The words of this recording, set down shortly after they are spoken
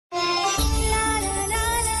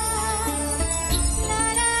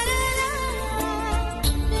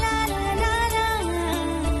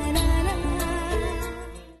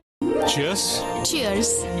Cheers. Cheers.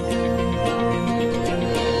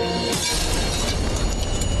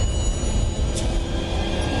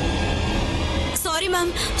 Sorry ma'am.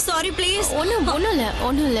 Sorry please. ஒண்ணும்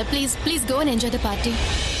இல்ல. Please go and enjoy the party.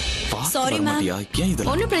 Sorry ma'am.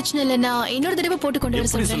 ஒண்ணும் பிரச்சனை இல்ல. நான் இன்னொரு தடவை போட்டு கொண்டு வர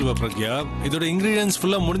எப்படி சொல்லுவ பிரக்யா? இதோட ingredients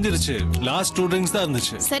ஃபுல்லா முடிஞ்சிருச்சு. லாஸ்ட் 2 drinks தான்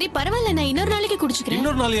இருந்துச்சு. சரி பரவாயில்ல, நான் இன்னொரு நாளைக்கு குடிச்சுக்கிறேன்.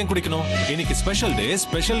 இன்னொரு நாள் ஏன் குடிக்கணும்? இன்னைக்கு ஸ்பெஷல் டே,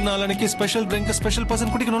 ஸ்பெஷல் நாளைக்கு ஸ்பெஷல் ட்ரிங்க் ஸ்பெஷல்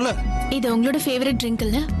பர்சன் குடிக்கணும்ல? இது உங்களோட ஃபேவரட் ட்ரிங்க்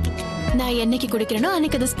இல்ல? நான் என்னைக்கு குடிக்கிறேனோ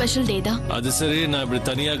அன்னைக்கு அது ஸ்பெஷல் டே தான். அது சரி, நான் இப்படி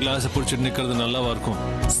தனியா கிளாஸ் புடிச்சிட்டு நிக்கிறது நல்லாவா இருக்கும்?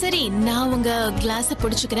 சரி, நான் உங்க கிளாஸ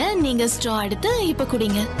புடிச்சுக்கிறேன். நீங்க ஸ்ட்ரா எடுத்து இப்ப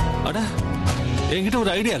குடிங்க. அட, என்கிட்ட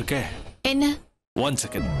ஒரு ஐடியா இருக்கே. என்ன? 1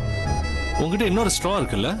 second. உங்ககிட்ட இன்னொரு ஸ்ட்ரா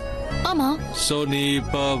இருக்குல்ல? ஆமா. சோ நீ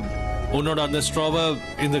இப்ப உன்னோட அந்த ஸ்ட்ராவை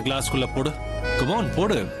இந்த கிளாஸ்க்குள்ள போடு. கம் ஆன்,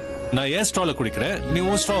 போடு. நான் ஏன் ஸ்ட்ரால குடிக்கிறேன், நீ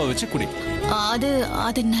உன் ஸ்ட்ராவை வச்சு குடி.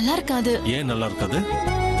 அது நல்லா இருக்காது. ஏன் நல்லா இருக்காது?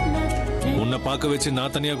 உன்னை பார்க்க வச்சு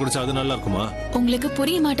நான் தனியா குடிச்சா அது நல்லா இருக்குமா? உங்களுக்கு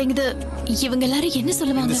புரிய மாட்டேங்குது. இவங்க எல்லாரும் என்ன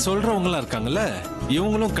சொல்லுவாங்க? சொல்றவங்களா இருக்காங்கல்ல,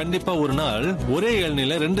 இவங்களும் கண்டிப்பா ஒரு நாள் ஒரே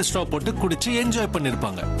இளநீல 2 ஸ்ட்ரா போட்டு குடிச்சு என்ஜாய்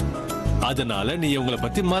பண்ணிருப்பாங்க. அதனால நீ இவங்கள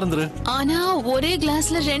பத்தி மறந்துரு. ஆனா ஒரே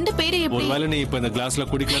கிளாஸ்ல 2 பேர் எப்படி? ஒருவேளை நீ இப்ப இந்த கிளாஸ்ல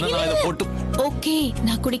குடிக்கலனா நான் இத போட்டு. ஓகே,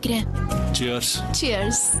 நான் குடிக்கிறேன். Cheers.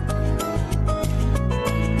 Cheers.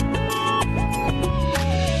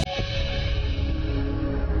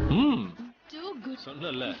 Too good.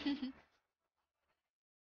 சொன்னல.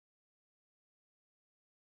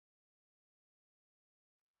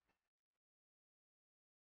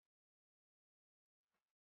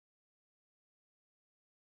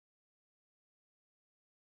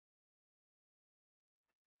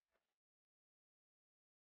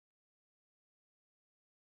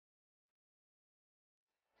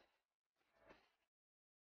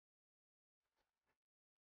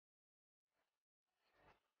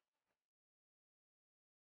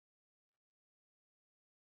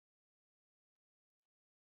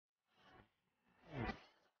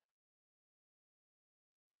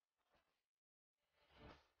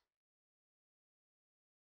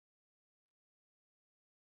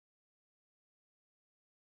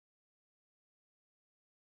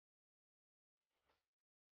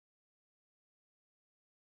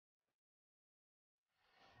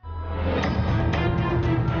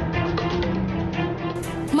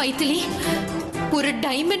 மைதிலி, ஒரு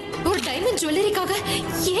டைமண்ட் ஜுவல்லரிக்காக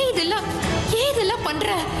ஏன் இதெல்லாம் பண்ற?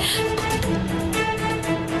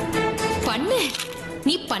 பண்ணு.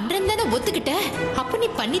 நீ பண்றேன்னு ஒத்துக்கிட்ட, அப்ப நீ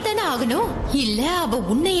பண்ணித்தானே ஆகணும். இல்ல அவ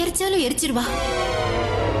உன்னை எரிச்சாலும் எரிச்சிருவா.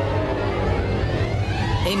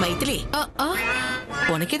 ஏய் மைதிலி,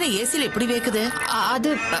 உனக்கு என்ன ஏசில எப்படி வேக்குது?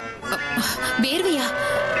 அது வேர்வையா?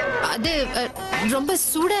 அது ரொம்ப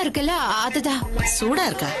சூடா இருக்குல்ல, அதுதான். சூடா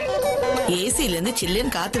இருக்கா? ஏசில இருந்து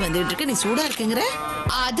சில்லுன்னு காத்து வந்துட்டு இருக்கு, நீ சூடா இருக்குங்கிற?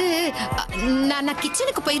 அது நான்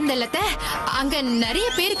கிச்சனுக்கு போயிருந்தேன்ல, அங்க நிறைய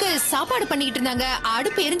பேருக்கு சாப்பாடு பண்ணிக்கிட்டு இருந்தாங்க.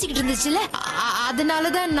 அடுப்பு எரிஞ்சுக்கிட்டு இருந்துச்சுல,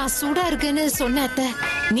 அதனாலதான் நான் சூடா இருக்குன்னு சொன்னேன்.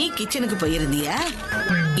 நீ கிச்சனுக்கு போயிருந்தியா?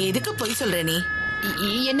 எதுக்கு போய் சொல்ற நீ?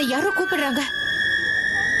 என்ன யாரோ கூப்பிடுறாங்க.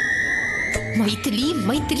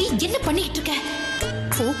 மைதிலி என்ன பண்ணிட்டு இருக்க?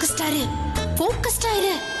 போக்கஸ்டா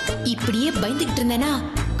இரு. இப்படியே பயந்துகிட்டு இருந்தேனா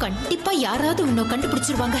கண்டிப்பா யாராவது உன்னை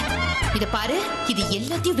கண்டுபிடிச்சிருவாங்க. இத பாரு, இது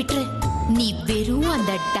எல்லாத்தையும் விட்டுரு. நீ வெறும்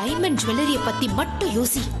அந்த டைமண்ட் ஜுவல்லரிய பத்தி மட்டும்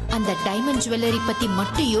யோசி. அந்த டைமண்ட் ஜுவல்லரி பத்தி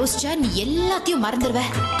மட்டும் யோசிச்சா நீ எல்லாத்தையும் மறந்துடுவ.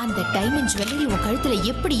 அந்த டைமண்ட் ஜுவல்லரி உன் கழுத்துல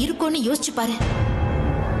எப்படி இருக்கும்னு யோசிச்சு பாரு.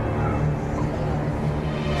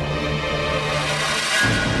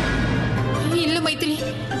 இல்ல மைதிலி,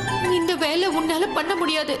 இந்த வேலை உன்னால பண்ண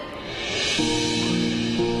முடியாது.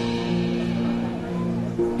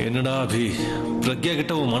 என்னடா அபி, பிரக்யா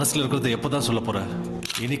கிட்ட உன் மனசுல இருக்கிறத எப்பதான் சொல்ல போற?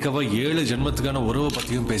 இன்னைக்கு அவ 7 ஜென்மத்துக்கான உறவை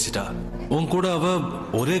பத்தியும் பேசிட்டா. உன் கூட அவ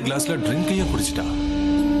ஒரே கிளாஸ்ல ட்ரிங்கையும் குடிச்சிட்டா.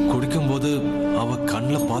 குடிக்கும் போது அவ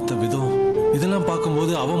கண்ணுல பார்த்த விதம், இதெல்லாம்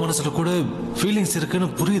பார்க்கும்போது அவ மனசுல கூட ஃபீலிங்ஸ் இருக்குன்னு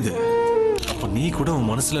புரியுது. அப்ப நீ கூட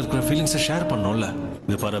உன் மனசுல இருக்கிற ஃபீலிங்ஸை ஷேர் பண்ணோம்ல.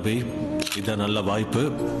 இது பாரு அபி, இதான் நல்ல வாய்ப்பு.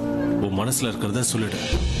 உன் மனசுல இருக்கிறத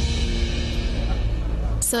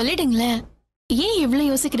சொல்லிடுங்களேன். ஏன் இவ்வளவு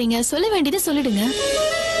யோசிக்கிறீங்க? சொல்ல வேண்டியதை சொல்லிடுங்க.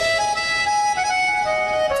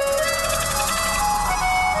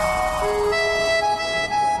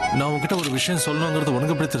 நான் உங்ககிட்ட ஒரு விஷயம் சொல்லணுங்கிறது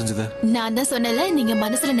உனக்கு எப்படி தெரிஞ்சது? நான் தான் சொன்னல, நீங்க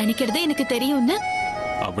மனசுல நினைக்கிறது எனக்கு தெரியும்னு.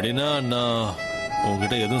 அப்படின்னா நான்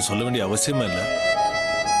உங்ககிட்ட எதுவும் சொல்ல வேண்டிய அவசியமே இல்லை.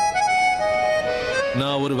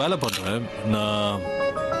 நான் ஒரு வேலை பண்றேன்.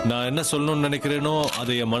 நான் என்ன சொல்லணும்னு நினைக்கிறேனோ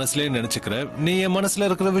அதை என் மனசுலயே நினைச்சுக்கிறேன். நீ என் மனசுல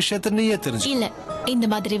இருக்கிற விஷயத்த நீயே தெரிஞ்சு. இல்ல, இந்த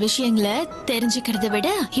மாதிரி விஷயங்களை தெரிஞ்சுக்கிறத விட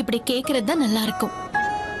இப்படி கேக்குறது தான் நல்லா இருக்கும்.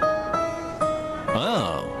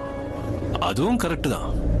 அதுவும் கரெக்ட் தான்.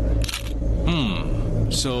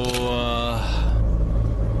 சோ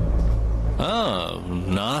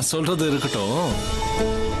நான் சொல்றது இருக்கட்டும்.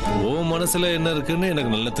 ஓ மனசுல என்ன இருக்குன்னு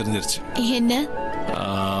எனக்கு நல்லா தெரிஞ்சிருச்சு. என்ன?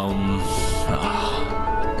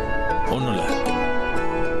 ஒண்ணும் இல்ல.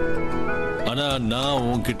 ஆனா நான்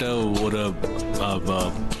உன்கிட்ட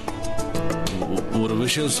ஒரு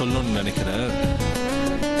விஷயம் சொல்லணும்னு நினைக்கிறேன்.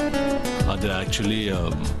 அது ஆக்சுவலி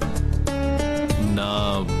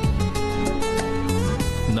நான்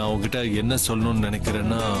உன்கிட்ட என்ன சொல்லணும்னு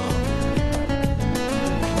நினைக்கிறேன்னா,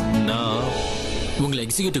 நான் உங்களை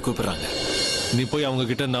எக்ஸிக்யூட்டிவ் கூப்பிடுறாங்க. நீ போய் அவங்க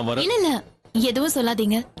கிட்ட நான் வர. இல்ல இல்ல, எதுவும்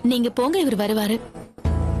சொல்லாதீங்க. நீங்க போங்க, இவர் வருவாரு.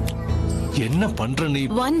 என்ன பண்ற நீ?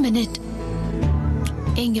 1 minute.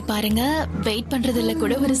 இங்க பாருங்க, வெயிட் பண்றதுல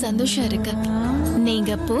கூட ஒரு சந்தோஷம் இருக்கு.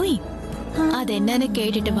 நீங்க போய் அது என்னன்னு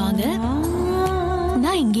கேட்டுட்டு வாங்க.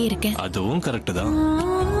 நான் இங்கே இருக்கேன். அதுவும் கரெக்ட் தான்.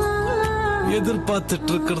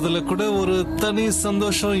 எதிர்பார்த்துட்டு இருக்கிறதுல கூட ஒரு தனி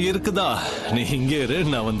சந்தோஷம் இருக்குதா? நீ இங்கே இரு,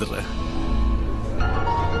 நான் வந்துடுறேன்.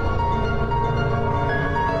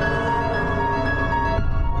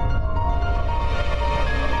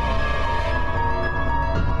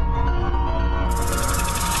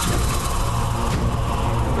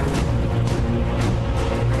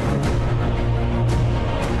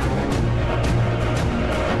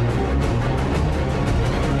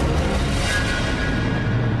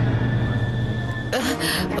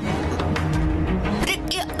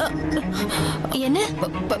 என்ன?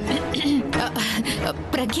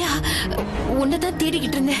 பிரக்யா, உன்னதான்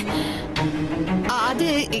தேடிக்கிட்டு இருந்தேன். அது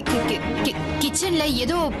கிச்சன்ல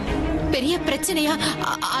ஏதோ பெரிய பிரச்சனையா,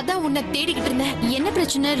 அதான் உன்னை தேடிக்கிட்டு இருந்தேன். என்ன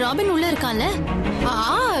பிரச்சனை? ராபின் உள்ள இருக்கான்ல?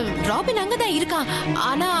 ராபின் அங்கதான் இருக்கான்.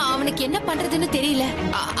 ஆனா அவனுக்கு என்ன பண்றதுன்னு தெரியல.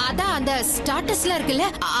 அதான் அந்த ஸ்டாட்டஸ்ல இருக்குல்ல,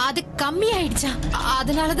 அது கம்மி ஆயிடுச்சா.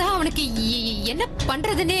 அதனாலதான் அவனுக்கு என்ன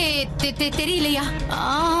பண்றதுன்னு தெரியலையா.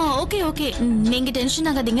 ஓகே ஓகே, நீங்க டென்ஷன்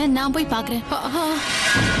ஆகாதீங்க, நான் போய் பாக்குறேன்.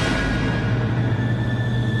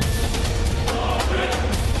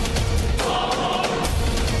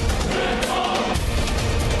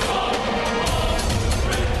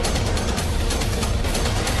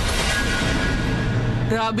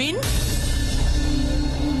 ராபின்,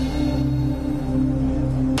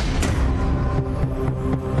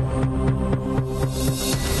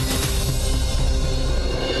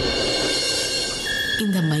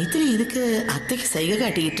 இந்த மைத்திலி எதுக்கு அத்தைக்கு சைகை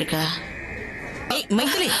காட்டிக்கிட்டு இருக்கா? ஏய்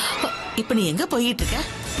மைத்திலி, இப்ப நீ எங்க போயிட்டு இருக்க?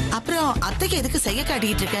 அப்புறம் அத்தைக்கு எதுக்கு சைகை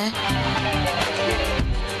காட்டிக்கிட்டு இருக்க?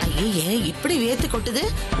 ஐயே, இப்படி வேத்து கொட்டுது.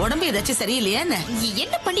 உடம்பு ஏதாச்சும் சரியில்லையா?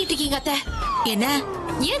 என்ன பண்ணிட்டு இருக்கீங்க அத்தை? என்ன?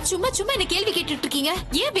 ஏன் சும்மா சும்மா என்ன கேள்வி கேட்டுட்டு இருக்கீங்க?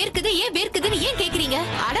 ஏன் வேர்க்குதுன்னு ஏன் கேக்குறீங்க?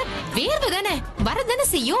 அட, வேர்வை தானே வரதானே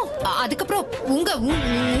செய்யும். அதுக்கப்புறம்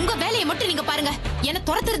உங்க வேலையை மட்டும் நீங்க பாருங்க. என்ன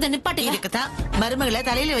துரத்துறத நிப்பாட்டுங்க. இதுக்குதான் மருமகளை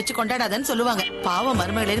தலையில வச்சு கொண்டாடாதன்னு சொல்லுவாங்க. பாவம்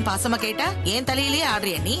மருமகளேன்னு பாசமா கேட்டா ஏன் தலையிலேயே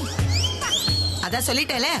ஆடுறிய நீ? அதான்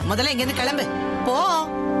சொல்லிட்டேல, முதல்ல இங்க இருந்து கிளம்பு போ.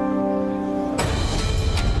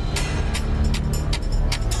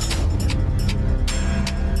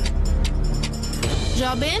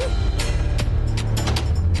 ராபின்,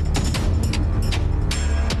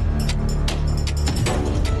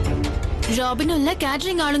 ராபினும் இல்ல,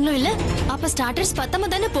 கேட்டரிங் ஆளுங்களும் இல்ல. அப்ப ஸ்டார்டர்ஸ் பத்தாம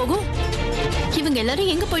தானே போகும். இவங்க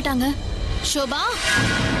எல்லாரும் எங்க போயிட்டாங்க? ஷோபா,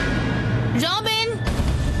 ராபின்.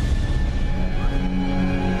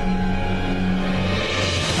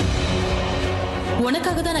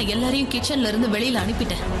 உனக்காக தான் நான் எல்லாரையும் கிச்சன்ல இருந்து வெளியில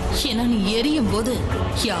அனுப்பிட்டேன். ஏன்னா நீ எரியும் போது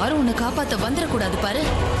யாரும் உன்னை காப்பாத்த வந்துடக்கூடாது பாரு.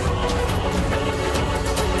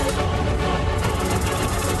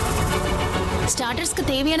 ஸ்டார்டர்ஸ்க்கு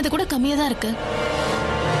தேவையானது கூட கம்மியா தான் இருக்கு.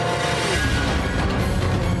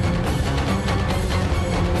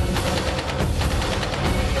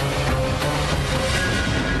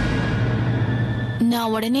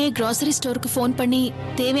 நான் உடனே grocery ஸ்டோருக்கு ஃபோன் பண்ணி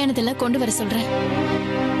தேவையானதெல்லாம் கொண்டு வர சொல்றேன்.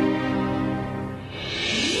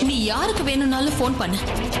 நீ யாருக்கு வேணும்னாலும் ஃபோன் பண்ணு.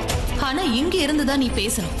 ஆனா இங்க இருந்துதான் நீ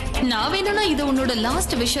பேசணும். நான் வேணும்னா இதை உன்னோட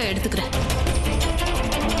லாஸ்ட் விஷயம் எடுத்துக்கிறேன்.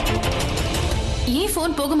 ஏன்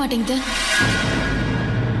ஃபோன் போக மாட்டேங்குது?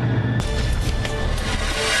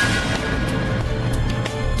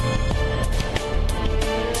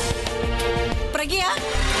 பிரக்யா,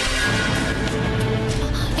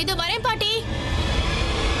 இது வரேன் பாட்டி.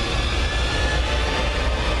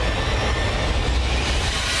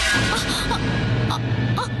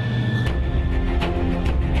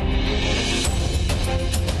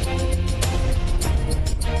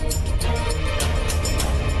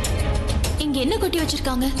 இங்க என்ன கொட்டி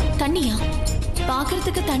வச்சிருக்காங்க? தண்ணியா?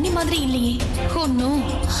 பாக்குறதுக்கு தண்ணி மாதிரி இல்லையே. ஓ நோ,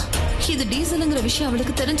 இது டீசலுங்கிற விஷயம்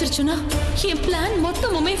அவளுக்கு தெரிஞ்சிருச்சுன்னா என் பிளான்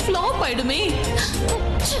மொத்தமுமே ஃப்ளாப் ஆயிடுமே.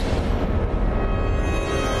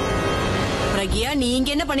 பிரக்யா, நீ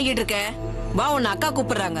இங்க என்ன பண்ணிக்கிட்டு இருக்க? வா உன்னை அக்கா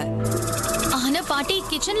கூப்பிடுறாங்க. ஆனா பாட்டி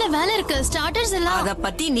கிச்சன்ல வேலை இருக்கு, ஸ்டார்டர்ஸ் எல்லாம். அத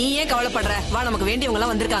பத்தி நீ ஏன் கவலைப்படுற? வா, நமக்கு வேண்டியவங்க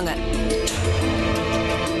எல்லாம் வந்திருக்காங்க.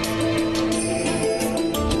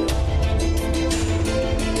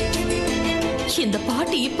 இந்த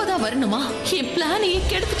பாட்டி இப்பதான் வரணுமா? என் பிளானையே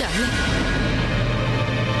கெடுத்துட்டாங்க.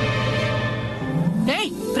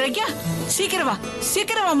 ஏய் பிரக்யா, சீக்கிரம் வா,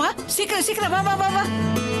 சீக்கிரம் வாமா, சீக்கிரம் வா வா வா வா.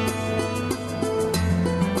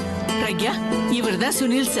 பிரக்யா, இவர்தான்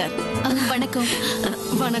சுனில் சார். வணக்கம்.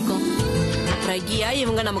 வணக்கம். பிரக்யா,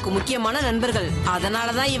 இவங்க நமக்கு முக்கியமான நண்பர்கள்.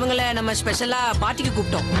 அதனாலதான் இவங்கள நம்ம ஸ்பெஷலா பார்ட்டிக்கு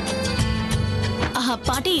கூப்பிட்டோம்.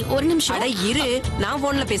 பாட்டி ஒரு நிமிஷம். அட இரு, நான்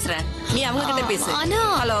போன்ல பேசுறேன், நீ அவங்க கிட்ட பேசு.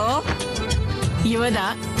 ஹலோ,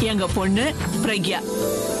 இவதான் எங்க பொண்ணு பிரக்யா.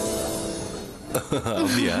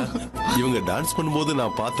 அப்படியா? இவங்க டான்ஸ் பண்ணும்போது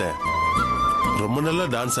நான் பார்த்தேன். ரொம்ப நல்லா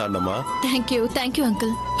டான்ஸ் ஆடணுமா? Thank you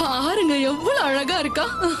uncle. பாருங்க எவ்வளவு அழகா இருக்கா,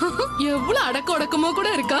 எவ்வளவு அடக்க ஒடக்கமா கூட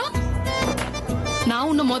இருக்கா. நான்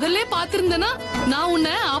உன்னை முதல்ல பாத்திருந்தேனா நான்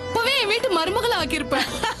உன்னை அப்பவே என் வீட்டு மருமகள் ஆக்கியிருப்பேன்.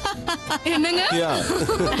 என்னங்க?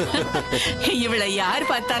 இவளை யார்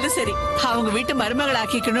பார்த்தாலும் சரி அவங்க வீட்டு மருமகள்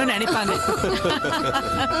ஆக்கிக்கணும்னு நினைப்பாங்க.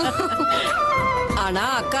 ஆனா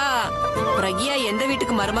அக்கா, பிரக்யா எந்த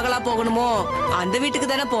வீட்டுக்கு மருமகளா போகணுமோ அந்த வீட்டுக்கு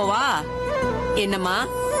தானே போவா. என்னம்மா?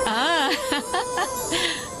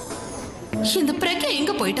 இந்த பிரக்யா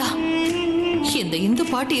எங்க போயிட்டா? இந்த இந்து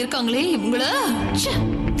பாட்டி இருக்காங்களே, இவங்கள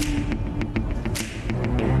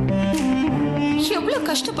எவ்வளவு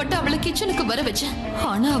கஷ்டப்பட்டு அவளை கிச்சனுக்கு வர வச்சேன்.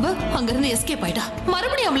 ஆனா அவ அங்கிருந்து எஸ்கேப் ஆயிட்டா.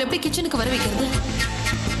 மறுபடியும் அவளை எப்படி கிச்சனுக்கு வர வைக்கிறது?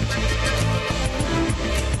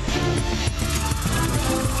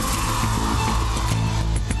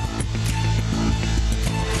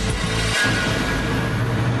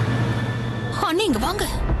 அண்ணி இங்க வாங்க.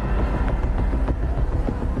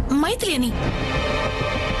 மைத்திலி அண்ணி,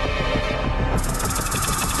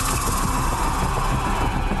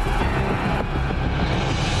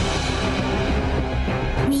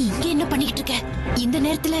 நீ இங்க என்ன பண்ணிக்கிட்டு இருக்க? இந்த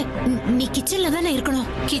நேரத்துல நீ கிச்சன்ல தானே இருக்கணும்.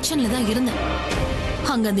 கிச்சன்ல தான் இருந்தேன்.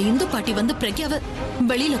 அங்க அந்த இந்து பாட்டி வந்து பிரக்யாவை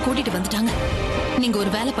வெளியில கூட்டிட்டு வந்துட்டாங்க. நீங்க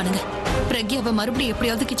ஒரு வேலை பண்ணுங்க, பிரக்யாவை மறுபடியும்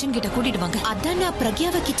எப்படியாவது கிச்சன் கிட்ட கூட்டிட்டு வாங்க. அதான் நான்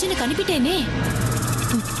பிரக்யாவை கிச்சனுக்கு அனுப்பிட்டேனே.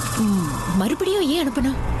 மறுபடியும் ஏன்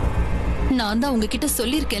அனுப்பணும்? நான் தான் உங்ககிட்ட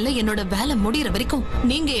சொல்லிருக்கேன்ல, என்னோட வேலை முடியற வரைக்கும்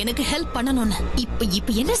நீங்க எனக்கு ஹெல்ப் பண்ணணும்னு.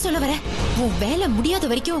 இப்ப என்ன சொல்ல வர? உன் வேலை முடியாத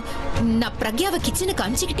வரைக்கும் நான் பிரக்யாவை கிச்சனுக்கு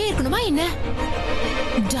அனுப்பிச்சுக்கிட்டே இருக்கணுமா என்ன?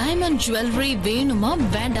 டைமண்ட் ஜுவல்லரி வேணுமா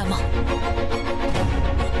வேண்டாமா?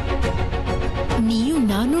 நீயும்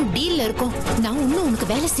நானும் டீல்ல இருக்கோம். நான் ஒன்னும் உனக்கு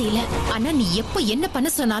வேலை செய்யல. ஆனா நீ எப்ப என்ன பண்ண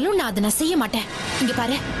சொன்னாலும் நான் அதை செய்ய மாட்டேன். இங்க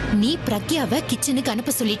பாரு, நீ பிரக்யாவை கிச்சனுக்கு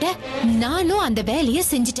அனுப்ப சொல்லிட்ட, நானும் அந்த வேலையை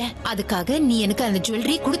செஞ்சுட்டேன். அதுக்காக நீ எனக்கு அந்த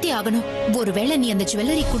ஜுவல்லரி கொடுத்தே ஆகணும். ஒருவேளை நீ அந்த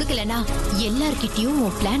ஜுவல்லரி கொடுக்கலனா எல்லார்கிட்டயும்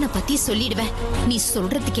உன் பிளான பத்தி சொல்லிடுவேன். நீ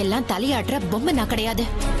சொல்றதுக்கு எல்லாம் தலையாடுற பொம்மை நான் கிடையாது.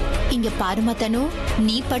 இங்க பாருமா தனு,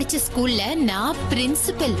 நீ படிச்ச ஸ்கூல்ல நான்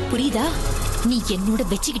பிரின்சிபல், புரியுதா? நீ என்னோட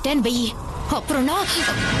வச்சுக்கிட்டேன்னு வை, அப்புறம்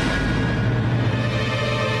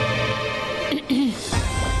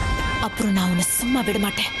நான் உன்னை சும்மா விட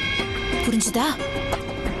மாட்டேன். புரிஞ்சுதா?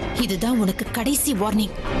 இதுதான் உனக்கு கடைசி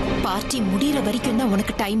வார்னிங். பார்ட்டி முடியற வரைக்கும் தான்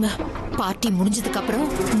உனக்கு டைம். பார்ட்டி முடிஞ்சதுக்கு அப்புறம்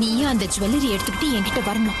நீயே அந்த ஜுவல்லரி எடுத்துக்கிட்டு என்கிட்ட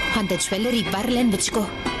வரணும். அந்த ஜுவல்லரி வரலன்னு வச்சுக்கோ,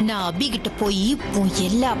 நான் அபி கிட்ட போய் உன்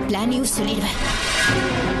எல்லா பிளானையும் சொல்லிடுவேன்.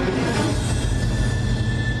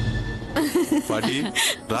 பாட்டி,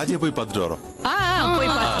 ராஜியை போய் பார்த்துட்டு வரோம்.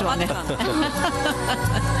 போய் பார்த்துட்டு வாங்க.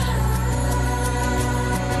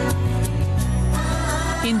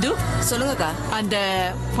 இந்து, சொல்லுங்கக்கா. அந்த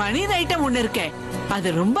பனீர் ஐட்டம் ஒண்ணு இருக்கே, அது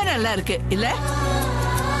ரொம்ப நல்லா இருக்கு இல்ல?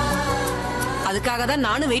 அதுக்காக தான்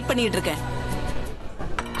நானும் வெயிட் பண்ணிட்டு இருக்கேன்.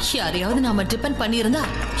 யாரையாவது நாம டிபெண்ட் பண்ணியிருந்தா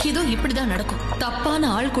இதோ இப்படிதான் நடக்கும்.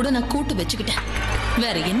 தப்பான ஆள் கூட நான் கூட்டு வச்சுக்கிட்டேன்.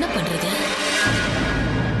 வேற என்ன பண்றது?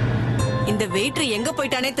 இந்த வெயிட்டர் எங்க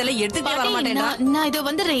போயிட்டானே தெரியல, எடுத்துட்டே வர மாட்டேன்டா. நான் இதோ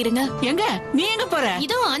வந்துடுறேன், இருங்க. எங்க நீ எங்க போற?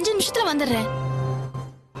 இதோ 5 நிமிஷத்துல வந்துடுறேன்.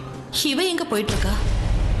 இவ எங்க போயிட்டு இருக்கா?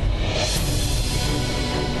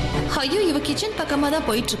 ஐயோ, இவ கிச்சன் பக்கமா தான்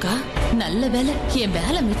போயிட்டு இருக்கா. நல்ல வேலை, என்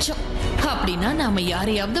வேலை மிச்சம். அப்படின்னா நாம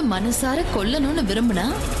யாரையாவது மனசார கொல்லணும்னு விரும்பினா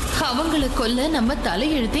அவங்கள கொல்ல நம்ம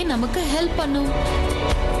தலையெழுத்தே நமக்கு ஹெல்ப் பண்ணும்.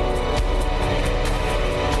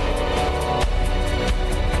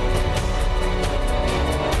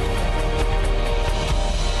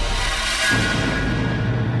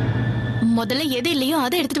 முதல்ல எது இல்லையோ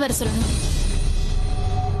அதை எடுத்துட்டு வர சொல்லணும்.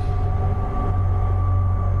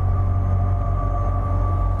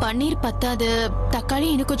 பன்னீர் பத்தாது, தக்காளி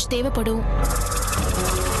இன்னும் கொஞ்சம் தேவைப்படும்.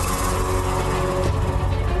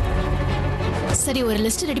 சரி, ஒரு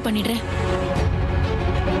லிஸ்ட் ரெடி பண்ணிடுறேன்.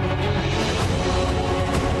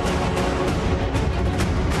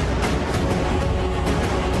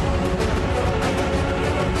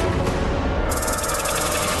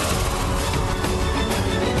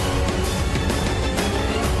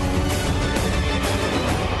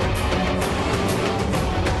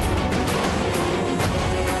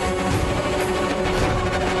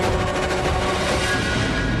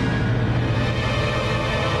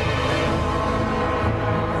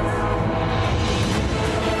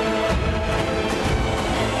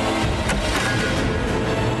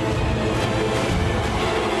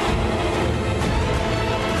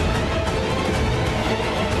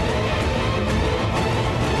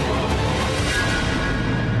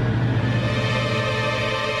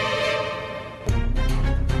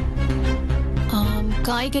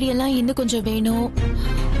 காய்கறி எல்லாம் இன்னும் கொஞ்சம் வேணும்.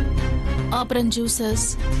 அப்புறம் ஜூசஸ்.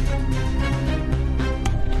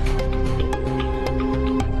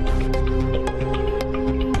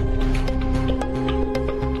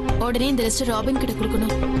 உடனே இந்த லிஸ்ட் ராபின் கிட்ட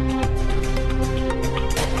கொடுக்கணும்.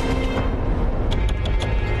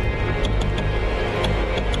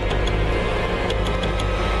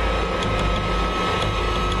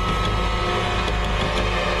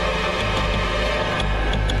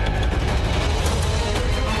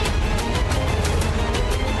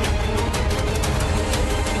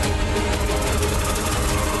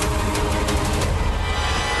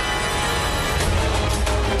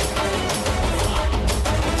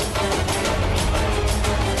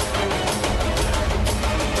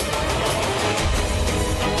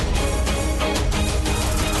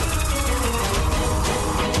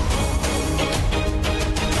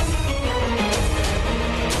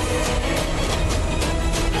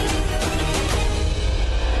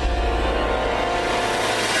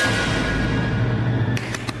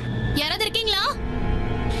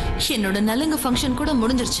 என்னோட நலுங்கு ஃபங்க்ஷன் கூட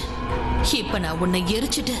முடிஞ்சிருச்சு. இப்ப நான் உன்னை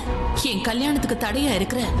எரிச்சிட்டு என் கல்யாணத்துக்கு தடையா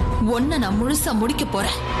இருக்கிற உன்னை நான் முழுசா முடிக்க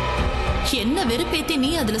போறேன். என்ன வெறுப்பேத்தி நீ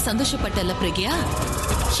அதுல சந்தோஷப்பட்டல பிரக்யா?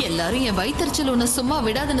 எல்லாரும் என் வயித்தறிச்சல் உன்னை சும்மா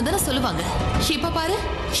விடாதுன்னு தானே சொல்லுவாங்க. இப்ப பாரு,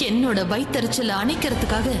 என்னோட வயித்தறிச்சல்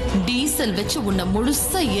அணைக்கிறதுக்காக டீசல் வச்சு உன்னை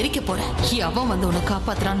முழுசா எரிக்க போறேன். அவன் வந்து உன்னை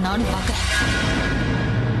காப்பாத்துறான்னு நானும் பாக்குறேன்.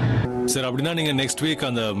 சார், அப்படின்னா நீங்க நெக்ஸ்ட் வீக்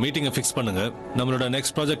அந்த மீட்டிங்கை ஃபிக்ஸ் பண்ணுங்க. நம்மளோட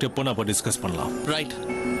நெக்ஸ்ட் ப்ராஜெக்ட் எப்போ அப்போ டிஸ்கஸ் பண்ணலாம். ரைட்.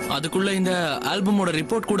 அதுக்குள்ள இந்த ஆல்பமோட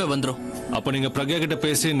ரிப்போர்ட் கூட வந்துரும். அப்போ நீங்க பிரக்யா கிட்ட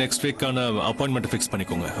பேசி நெக்ஸ்ட் வீக்கான அப்பாயின்மெண்ட் ஃபிக்ஸ்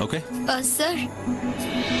பண்ணிக்கோங்க. ஓகே சார்,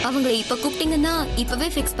 அவங்களை இப்ப கூப்பிட்டீங்கன்னா இப்பவே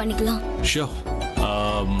ஃபிக்ஸ் பண்ணிக்கலாம். ஷூர்.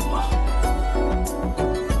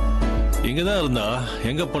 இங்க தான் இருந்தா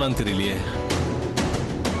எங்க போனான்னு தெரியலையே.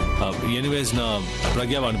 எனிவேஸ் நான்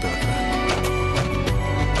பிரக்யாவை அனுப்பி வைக்கிறேன்.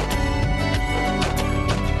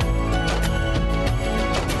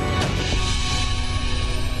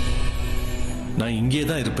 நான் இங்கே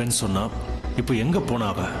தான் இருப்பேன்னு சொன்னா இப்போ எங்க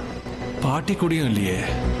போனாவ? பாட்டி கூடயும் இல்லையே.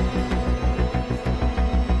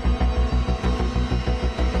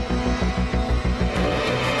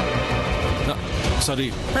 சாரி.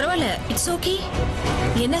 பரவாயில்ல, இட்ஸ் ஓகே.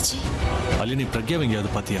 என்னாச்சு? அலி, நீ பிரக்யாவை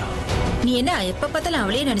எங்கேயாவது பாத்தியா? நீ என்ன எப்ப பார்த்தாலும்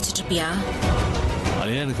அவளையே நினைச்சிட்டு இருப்பியா?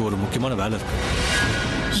 அலியா, எனக்கு ஒரு முக்கியமான வேலை இருக்கு.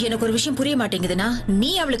 எனக்கு ஒரு விஷயம் புரிய மாட்டேங்குதுன்னா, நீ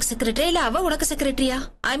அவளுக்கு செக்ரட்டரி இல்ல அவ உனக்கு செக்ரட்டரியா?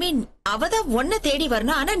 ஐ மீன், அவ தான் உன்னை தேடி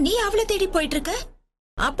வரணும், ஆனா நீ அவளை தேடி போயிட்டு இருக்க.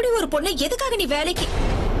 அப்படி ஒரு பொண்ணை எதுக்காக நீ வேலைக்கு?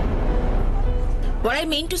 What I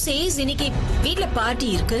mean to say is, இன்னைக்கு வீட்ல பார்ட்டி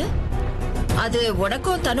இருக்கு. அது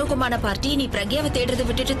உனக்கும் தனுக்குமான பார்ட்டி. நீ பிரக்யாவை தேடுறதை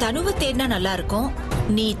விட்டுட்டு தனுவை தேடினா நல்லா இருக்கும்.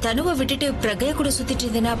 நீ தனுவை விட்டுட்டு பிரக்யா கூட சுத்திட்டு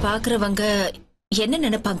இருந்தனா பாக்குறவங்க என்ன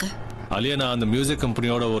நினைப்பாங்க? அலியா, நான் அந்த மியூசிக்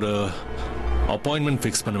கம்பெனியோட ஒரு அப்பாயின்மெண்ட்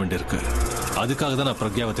ஃபிக்ஸ் பண்ண வேண்டியிருக்கு. அதுக்காக தான் நான்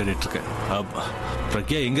பிரக்யாவை தேடிட்டு இருக்கேன்.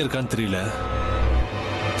 பிரக்யா எங்க இருக்கான்னு தெரியல.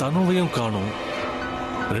 தனுவையும் காணும்.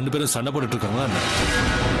 ரெண்டு பேரும் சண்டை போட்டுட்டு இருக்காங்களா என்ன?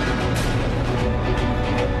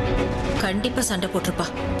 கண்டிப்பா சண்டை போட்டிருப்பா.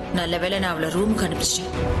 நல்ல வேளை நான் அவளை ரூமுக்கு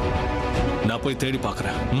அனுப்பிச்சிட்டேன். நான் போய் தேடி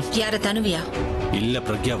பாக்குறேன். யார, தனுவியா? இல்ல,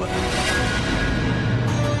 பிரக்யாவ.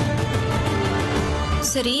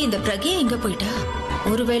 சரி, இந்த பிரக்யா எங்க போயிட்டா?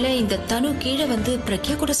 ஒருவேளை இந்த தனு கீழே வந்து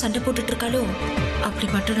பிரக்யா கூட சண்டை போட்டுட்டு இருக்காளோ? அப்படி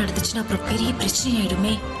மட்டும் நடந்துச்சுன்னா அப்புறம் பெரிய பிரச்சனை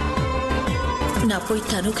ஆயிடுமே. நான் போய்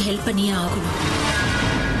தனுக்கு ஹெல்ப் பண்ணியே ஆகணும்.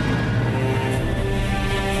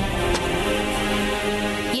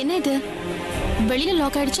 என்ன இது? வெளியில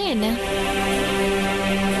லாக் ஆயிடுச்சா என்ன?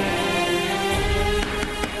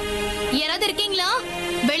 யாராவது இருக்கீங்களா?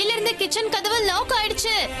 வெளியில இருந்த கிச்சன் கதவு லாக்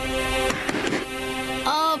ஆயிடுச்சு.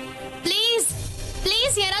 ப்ளீஸ்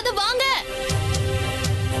ப்ளீஸ் யாராவது வாங்க.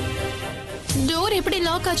 டோர் எப்படி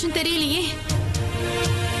லாக் ஆச்சுன்னு தெரியலையே.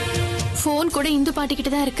 போன் கூட இந்து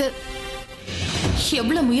பாட்டிக்கிட்டு தான் இருக்கு.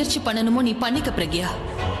 எவ்வளவு முயற்சி பண்ணணுமோ நீ பண்ணிக்க பிரக்யா.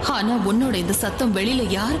 ஆனா உன்னோட இந்த சத்தம் வெளியில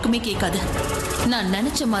யாருக்குமே கேட்காது. நான்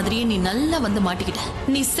நினைச்ச மாதிரியே நீ நல்லா வந்து மாட்டிக்கிட்ட.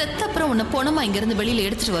 நீ செத்த அப்புறம் உன்னை போனமா இங்க இருந்து வெளியில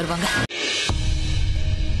எடுத்துட்டு வருவாங்க.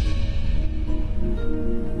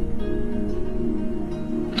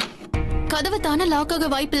 கதவு தானே லாக் ஆக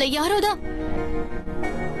வாய்ப்பில்லை. யாரோதான்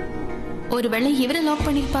ஒருவேளை இவரை லாக்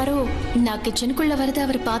பண்ணிருப்பாரோ? நான் கிச்சனுக்குள்ள வரத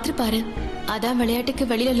அவர் பாத்துருப்பாரு. அதான் விளையாட்டுக்கு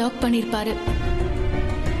வெளியில லாக் பண்ணிருப்பாரு.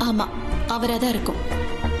 ஆமா, அவராதான் இருக்கும்.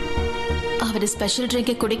 அவரு ஸ்பெஷல்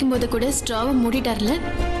ட்ரிங்கை குடிக்கும் போது கூட ஸ்ட்ராவை மூடிட்டார்ல.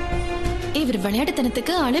 இவர்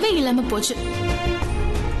விளையாட்டுத்தனத்துக்கு அளவே இல்லாம போச்சு.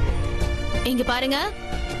 இங்க பாருங்க,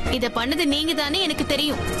 இத பண்ணது நீங்க தானே எனக்கு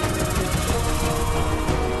தெரியும்.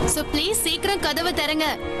 சோ ப்ளீஸ் சீக்கிரம் கதவை திறங்க.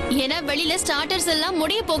 ஏன்னா வெளியில ஸ்டார்டர்ஸ் எல்லாம்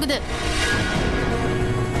முடிய போகுது.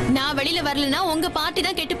 நான் வெளியில வரலனா உங்க பார்ட்டி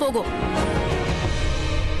தான் கெட்டு போகும்.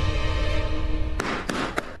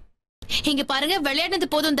 இங்க பாருங்க, விளையாடுறது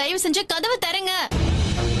போதும். தயவு செஞ்சு கதவை திறங்க.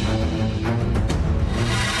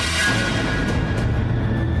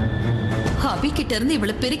 அபி கிட்ட இருந்து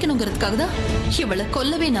இவளை பிரிக்கணுங்கிறதுக்காக தான் இவளை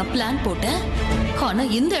கொல்லவே நான் பிளான் போட்டேன். ஆனா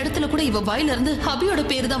இந்த இடத்துல கூட இவ வாயில இருந்து அபியோட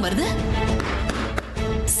பேரு தான் வருது.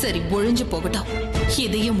 சரி, ஒழிஞ்சு போகட்டும்.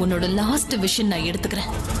 இதையும் உன்னோட லாஸ்ட் விஷன் நான்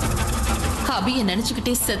எடுத்துக்கிறேன். அபிய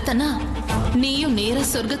நினைச்சுக்கிட்டே செத்தனா நீயும் நேரா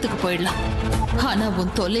சொர்க்கத்துக்கு போயிடலாம். ஆனா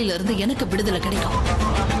உன் தொல்லையில இருந்து எனக்கு விடுதலை கிடைக்கும்.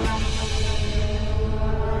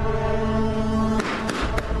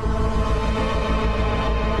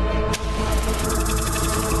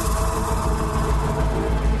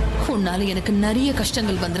 உன்னால எனக்கு நிறைய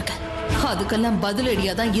கஷ்டங்கள் வந்திருக்கு. அதுக்கெல்லாம்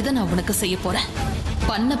பதிலடியா தான் இதை நான் உனக்கு செய்ய போறேன்.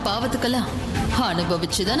 பண்ண பாவத்துக்கெல்லாம்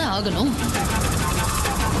அனுபவிச்சுதானே ஆகணும்.